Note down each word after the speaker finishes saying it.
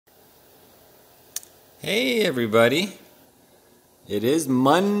Hey everybody, it is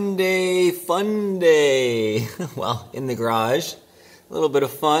Monday Fun Day. Well, in the garage, a little bit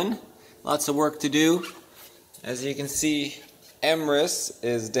of fun, lots of work to do. As you can see, Emrys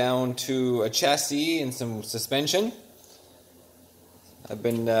is down to a chassis and some suspension. I've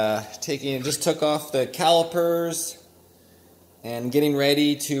been just took off the calipers and getting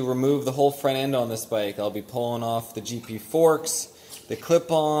ready to remove the whole front end on this bike. I'll be pulling off the GP forks, the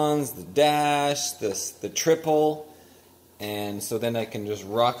clip-ons, the dash, the triple, and so then I can just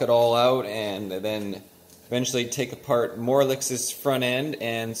rock it all out and then eventually take apart Morlex's front end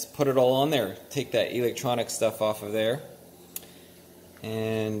and put it all on there. Take that electronic stuff off of there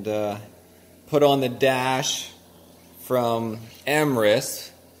and put on the dash from Emrys,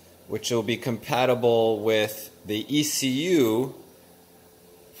 which will be compatible with the ECU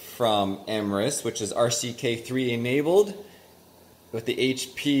from Emrys, which is RCK3 enabled, with the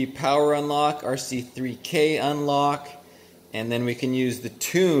HP power unlock, RC3K unlock, and then we can use the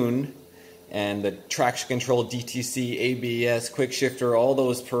tune and the traction control, DTC, ABS, quick shifter, all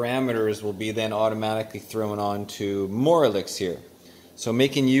those parameters will be then automatically thrown onto Morlex here. So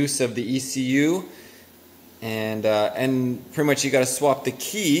making use of the ECU, and pretty much you got to swap the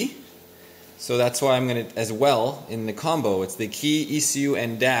key. So that's why I'm going to, as well, in the combo, it's the key, ECU,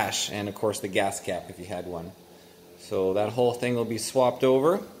 and dash, and of course the gas cap if you had one. So that whole thing will be swapped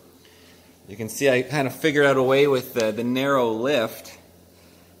over. You can see I kind of figured out a way with the narrow lift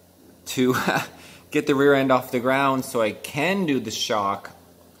to get the rear end off the ground so I can do the shock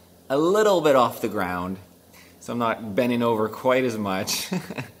a little bit off the ground, so I'm not bending over quite as much.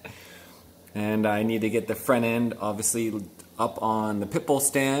 And I need to get the front end obviously up on the pit bull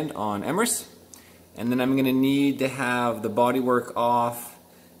stand on Emrys, and then I'm going to need to have the bodywork off,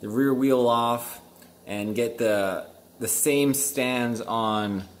 the rear wheel off, and get the same stands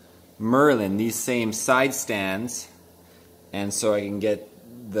on Merlin, these same side stands, and so I can get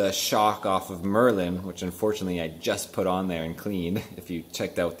the shock off of Merlin, which unfortunately I just put on there and cleaned. If you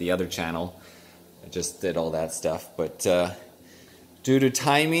checked out the other channel, I just did all that stuff, but due to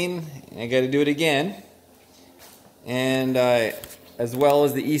timing I got to do it again. And as well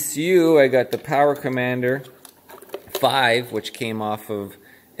as the ECU, I got the Power Commander 5, which came off of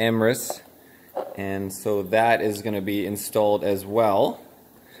Emrys, and so that is going to be installed as well.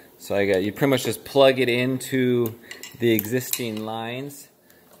 So you pretty much just plug it into the existing lines.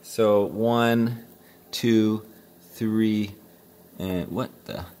 So 1, 2, 3, and what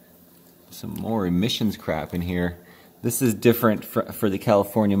the? Some more emissions crap in here. This is different for the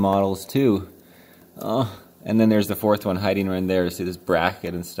California models too. Oh, and then there's the fourth one hiding right in there. See this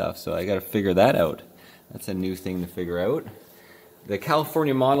bracket and stuff. So I got to figure that out. That's a new thing to figure out. The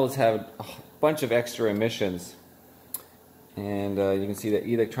California models have a bunch of extra emissions, and you can see the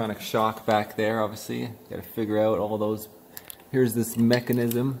electronic shock back there. Obviously, got to figure out all those. Here's this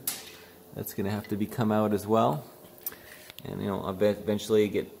mechanism that's going to have to come out as well, and I'll eventually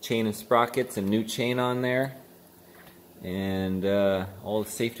get chain and sprockets and new chain on there, and all the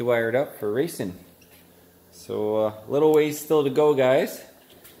safety wired up for racing. So a little ways still to go, guys.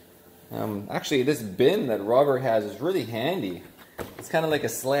 Actually, this bin that Robert has is really handy. It's kind of like a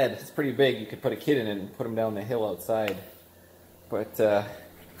sled. It's pretty big. You could put a kid in it and put him down the hill outside. But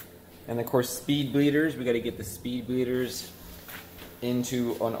and of course speed bleeders. We got to get the speed bleeders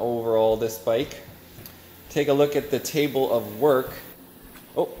into an overall this bike. Take a look at the table of work.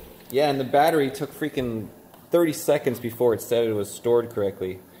 Oh yeah, and the battery took freaking 30 seconds before it said it was stored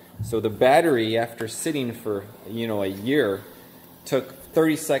correctly. So the battery, after sitting for a year, took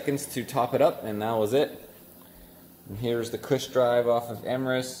 30 seconds to top it up, and that was it. And here's the cush drive off of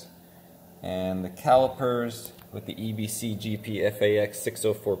Emrys, and the calipers with the EBC GP FAX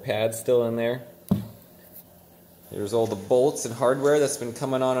 604 pad still in there. There's all the bolts and hardware that's been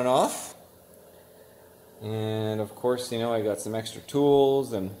coming on and off. And of course, I got some extra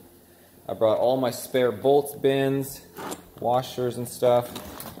tools, and I brought all my spare bolts bins, washers and stuff.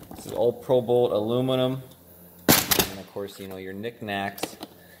 This is all Pro Bolt aluminum. And of course, your knickknacks.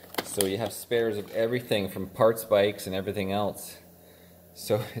 So you have spares of everything from parts bikes and everything else.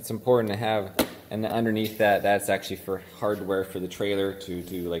 So it's important to have, and underneath that, that's actually for hardware for the trailer to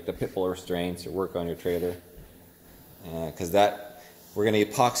do like the pit bull restraints or work on your trailer. Because we're going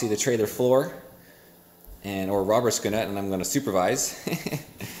to epoxy the trailer floor, or Robert's going to, and I'm going to supervise.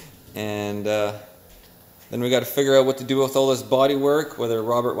 And then we got to figure out what to do with all this body work, whether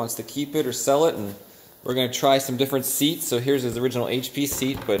Robert wants to keep it or sell it, and we're going to try some different seats. So here's his original HP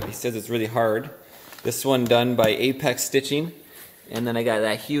seat, but he says it's really hard. This one done by Apex Stitching. And then I got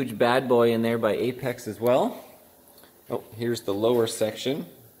that huge bad boy in there by Apex as well. Oh, here's the lower section.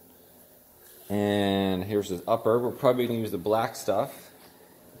 And here's his upper. We're probably going to use the black stuff.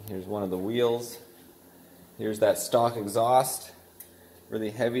 Here's one of the wheels. Here's that stock exhaust,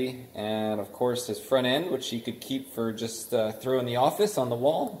 really heavy. And of course his front end, which you could keep for just throw in the office on the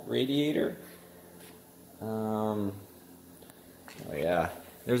wall, radiator. Oh yeah.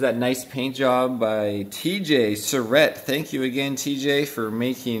 There's that nice paint job by TJ Surrett. Thank you again, TJ, for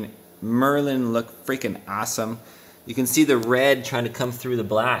making Merlin look freaking awesome. You can see the red trying to come through the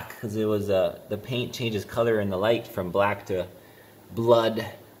black because it was the paint changes color in the light from black to blood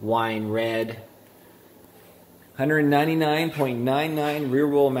wine red. 199.99 rear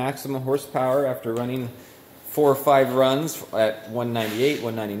wheel maximum horsepower after running 4 or 5 runs at 198,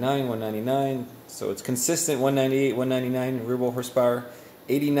 199, 199. So it's consistent 198, 199 rear wheel horsepower.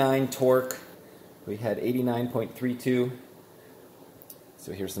 89 torque. We had 89.32.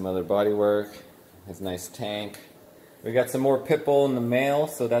 So here's some other body work. Has a nice tank. We got some more Pitbull in the mail,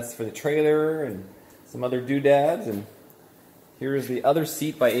 so that's for the trailer and some other doodads. And here's the other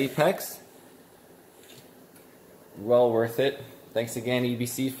seat by Apex. Well worth it. Thanks again,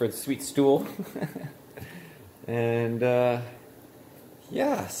 EBC, for the sweet stool. And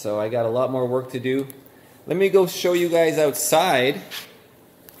yeah, so I got a lot more work to do. Let me go show you guys outside.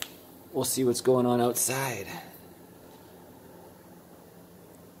 We'll see what's going on outside.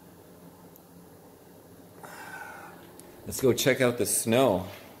 Let's go check out the snow.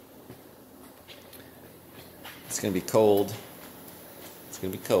 It's gonna be cold. It's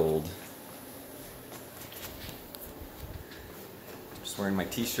gonna be cold. Just wearing my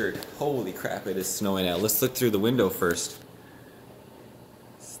t-shirt. Holy crap, it is snowing out. Let's look through the window first.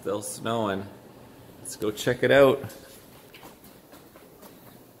 Still snowing. Let's go check it out.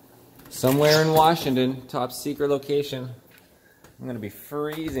 Somewhere in Washington, top secret location. I'm gonna be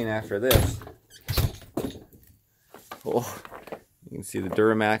freezing after this. Oh, you can see the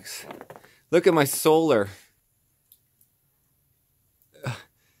Duramax. Look at my solar.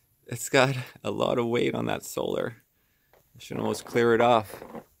 It's got a lot of weight on that solar. I should almost clear it off.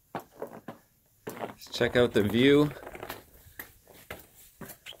 Let's check out the view.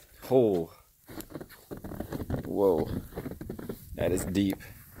 Oh, whoa, that is deep.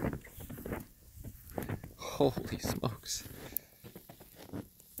 Holy smokes.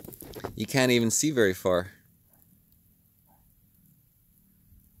 You can't even see very far.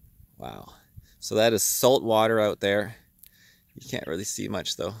 Wow. So that is salt water out there. You can't really see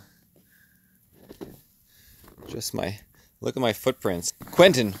much though. Just look at my footprints.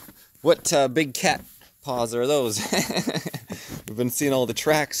 Quentin, what big cat paws are those? We've been seeing all the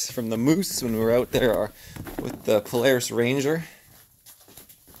tracks from the moose when we were out there with the Polaris Ranger.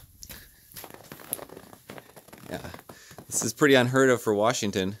 Yeah, this is pretty unheard of for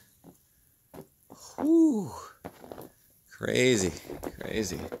Washington. Whew. Crazy,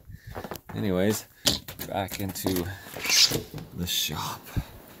 crazy. Anyways, back into the shop.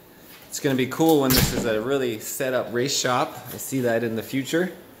 It's going to be cool when this is a really set up race shop. I see that in the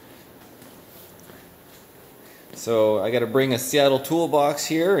future. So I got to bring a Seattle toolbox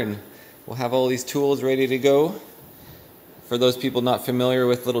here and we'll have all these tools ready to go. For those people not familiar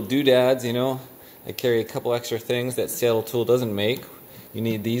with little doodads, you know, I carry a couple extra things that Seattle Tool doesn't make. You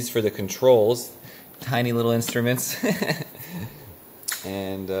need these for the controls. Tiny little instruments.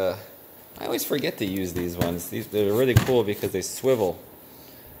 And I always forget to use these ones. They're really cool because they swivel.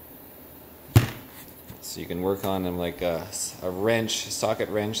 So you can work on them like a wrench, a socket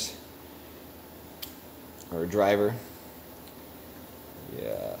wrench, or a driver.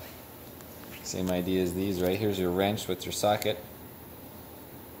 Yeah. Same idea as these, right? Here's your wrench with your socket.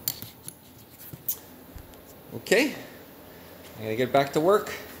 Okay. I gotta get back to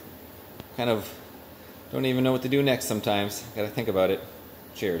work. Kind of don't even know what to do next sometimes. Gotta think about it.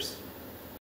 Cheers.